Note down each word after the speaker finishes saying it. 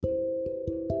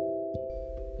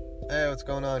Hey, what's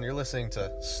going on? You're listening to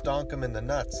Stonk 'em in the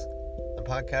Nutz, a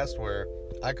podcast where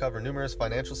I cover numerous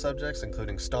financial subjects,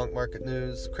 including stonk market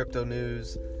news, crypto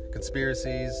news,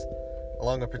 conspiracies,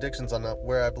 along with predictions on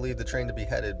where I believe the train to be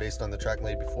headed based on the track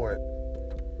laid before it.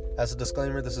 As a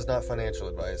disclaimer, this is not financial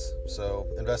advice, so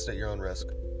invest at your own risk.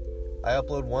 I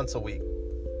upload once a week.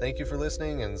 Thank you for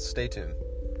listening and stay tuned.